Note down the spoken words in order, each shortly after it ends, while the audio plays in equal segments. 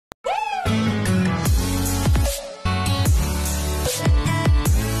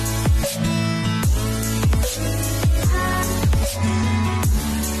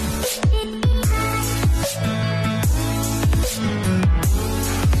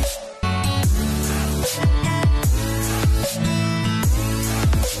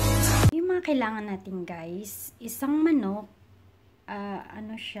kailangan natin guys, isang manok,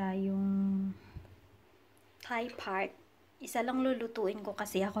 ano siya, yung thigh part. Isa lang lulutuin ko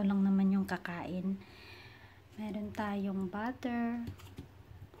kasi ako lang naman yung kakain. Meron tayong butter,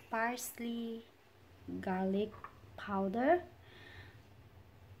 parsley, garlic powder,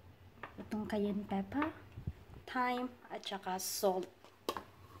 itong cayenne pepper, thyme, at saka salt.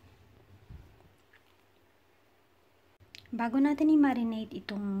 Bago natin i-marinate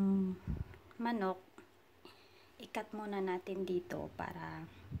itong manok, i-cut muna natin dito para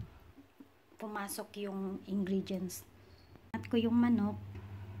pumasok yung ingredients. At ko yung manok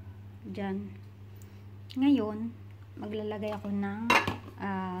dyan. Ngayon, maglalagay ako ng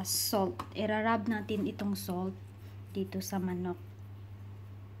salt. Irarab natin itong salt dito sa manok.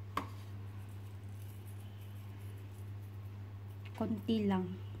 Konti lang.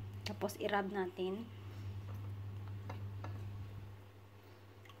 Tapos irab natin.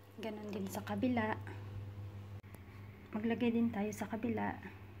 Ganon din sa kabila. Maglagay din tayo sa kabila.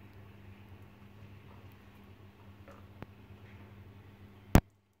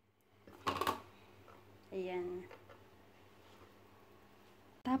 Ayan.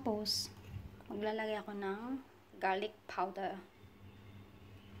 Tapos, maglalagay ako ng garlic powder.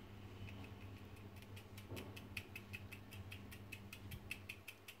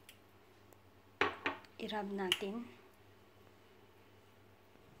 I-rub natin.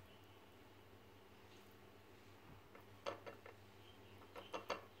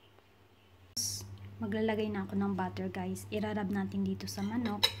 Maglalagay na ako ng butter guys. I-rub natin dito sa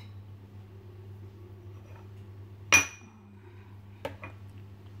manok.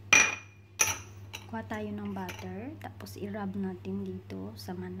 Kuha tayo ng butter. Tapos i-rub natin dito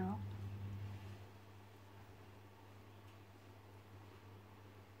sa manok.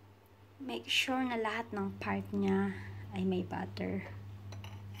 Make sure na lahat ng part niya ay may butter.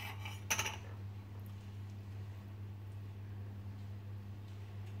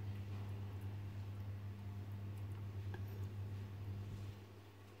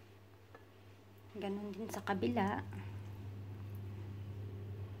 Ganon din sa kabila.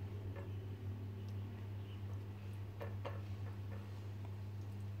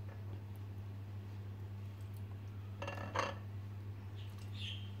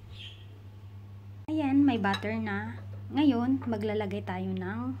 Ayan, may butter na. Ngayon, maglalagay tayo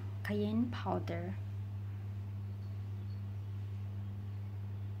ng cayenne powder.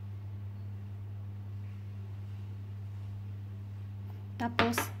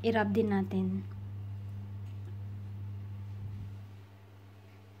 Tapos, i-rub din natin.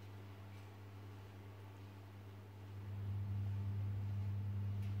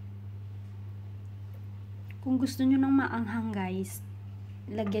 Kung gusto nyo ng maanghang guys,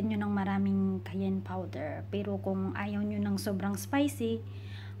 lagyan nyo ng maraming cayenne powder. Pero kung ayaw nyo ng sobrang spicy,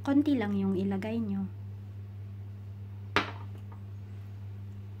 konti lang yung ilagay nyo.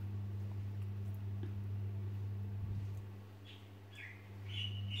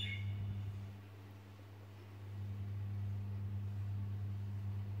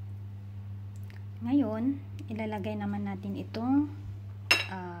 Ngayon, ilalagay naman natin itong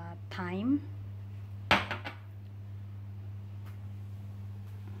thyme.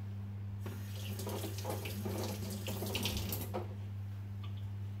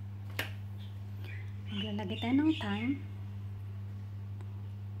 Maglalagay tayo ng thyme.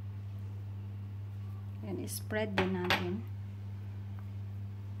 Yan, spread din natin.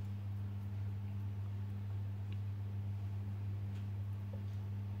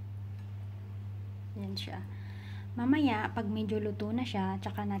 Yan siya. Mamaya, pag medyo luto na siya,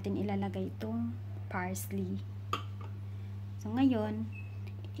 tsaka natin ilalagay itong parsley. So, ngayon,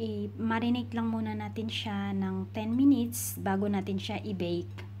 i-marinate lang muna natin siya ng 10 minutes bago natin siya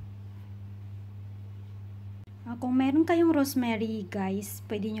i-bake. Kung meron kayong rosemary, guys,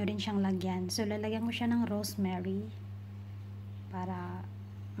 pwede nyo rin siyang lagyan. So, lalagyan ko siya ng rosemary para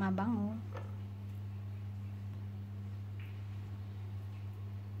mabango.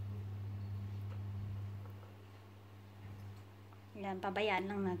 Yan, pabayaan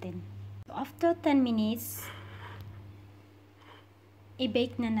lang natin. So, after 10 minutes,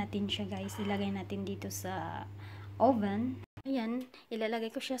 i-bake na natin siya guys. Ilagay natin dito sa oven. Ayan,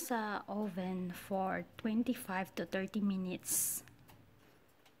 ilalagay ko siya sa oven for 25 to 30 minutes.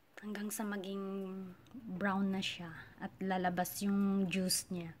 Hanggang sa maging brown na siya at lalabas yung juice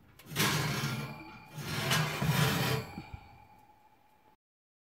niya.